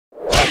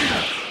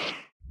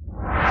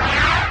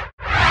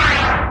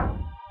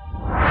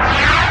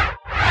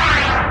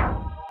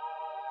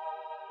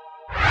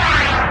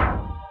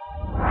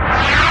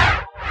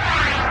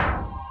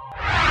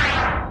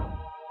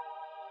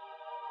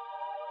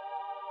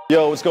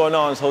Yo, what's going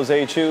on? It's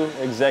Jose Chu,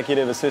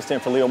 Executive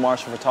Assistant for Leo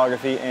Marshall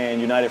Photography and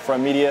United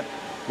Front Media.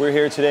 We're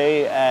here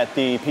today at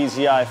the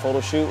PZI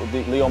photo shoot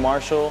with Leo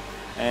Marshall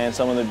and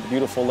some of the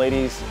beautiful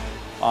ladies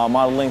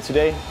modeling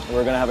today.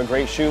 We're gonna have a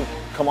great shoot.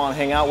 Come on,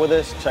 hang out with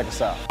us, check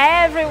us out.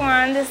 Hi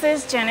everyone, this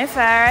is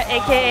Jennifer,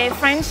 aka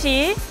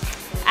Frenchie.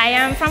 I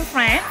am from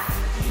France,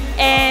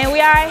 and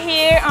we are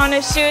here on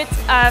a shoot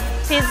of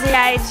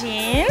PZI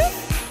jeans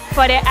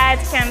for the ad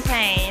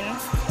campaign.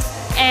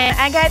 And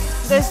I got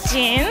those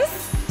jeans.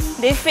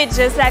 They fit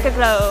just like a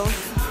glove.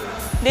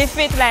 They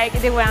fit like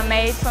they were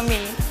made for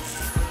me.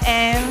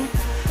 And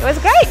it was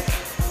great.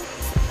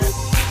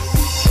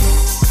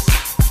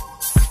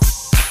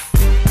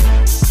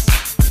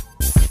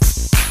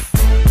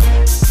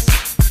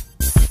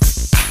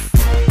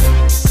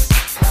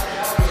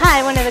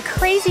 Hi, one of the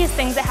craziest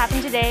things that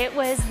happened today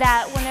was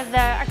that one of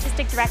the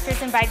artistic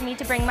directors invited me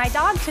to bring my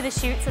dog to the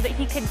shoot so that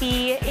he could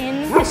be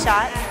in the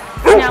shot.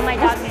 So now my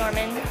dog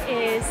Norman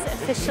is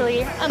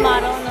officially a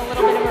model and a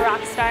little bit of a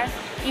rock star,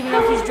 even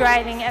though he's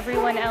driving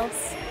everyone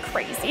else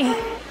crazy.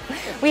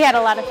 We had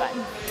a lot of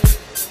fun.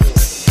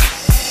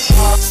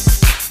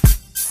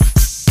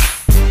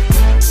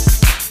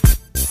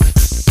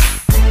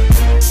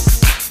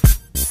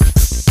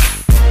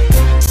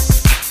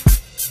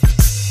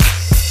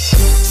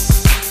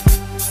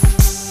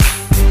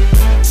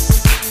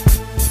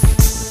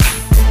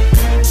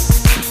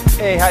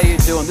 Hey, how you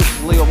doing? This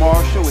is Leo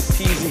Marshall with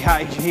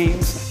PZI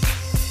Jeans.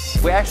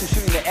 We're actually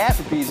shooting the ad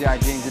for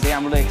PZI Jeans today.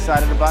 I'm really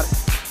excited about it.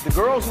 The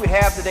girls we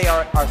have today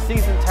are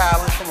seasoned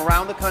talents from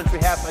around the country.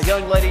 We have a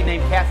young lady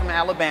named Catherine from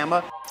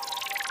Alabama.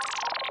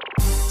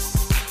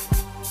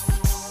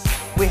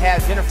 We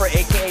have Jennifer,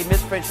 aka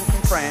Miss Frenchie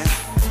from France.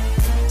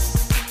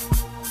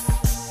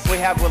 We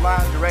have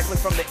Willan directly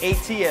from the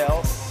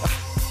ATL.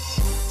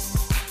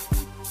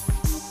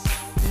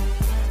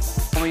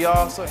 And we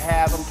also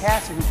have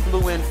Cassie, who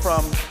flew in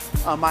from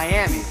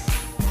Miami.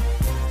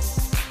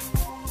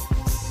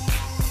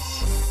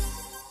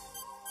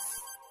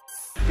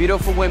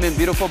 Beautiful women,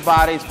 beautiful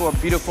bodies for a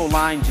beautiful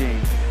line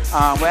jean.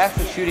 We're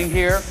actually shooting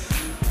here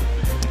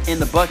in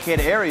the Buckhead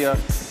area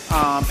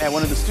at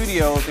one of the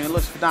studios, and it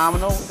looks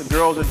phenomenal. The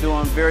girls are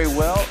doing very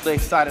well. They're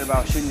excited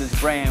about shooting this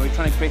brand. We're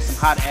trying to create some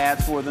hot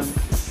ads for them,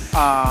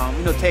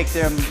 take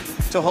them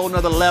to a whole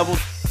nother level.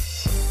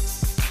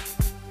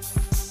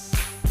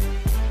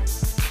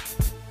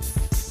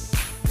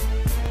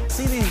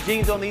 See these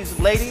jeans on these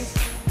ladies?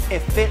 It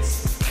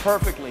fits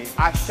perfectly.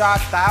 I shot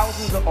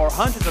thousands or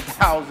hundreds of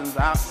thousands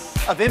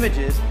of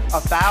images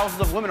of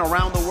thousands of women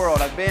around the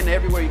world. I've been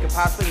everywhere you could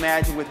possibly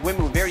imagine with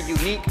women with very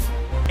unique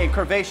and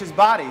curvaceous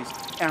bodies.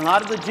 And a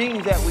lot of the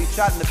jeans that we've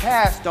shot in the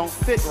past don't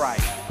fit right.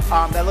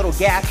 That little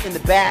gap in the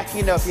back,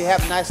 if you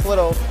have a nice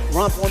little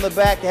rump on the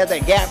back, they have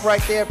that gap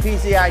right there.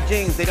 PZI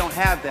jeans, they don't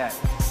have that.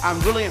 I'm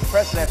really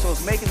impressed with that, so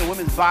it's making the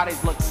women's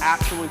bodies look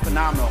absolutely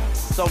phenomenal.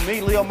 So me,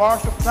 Leo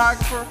Marshall,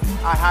 photographer,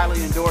 I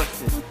highly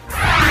endorse it.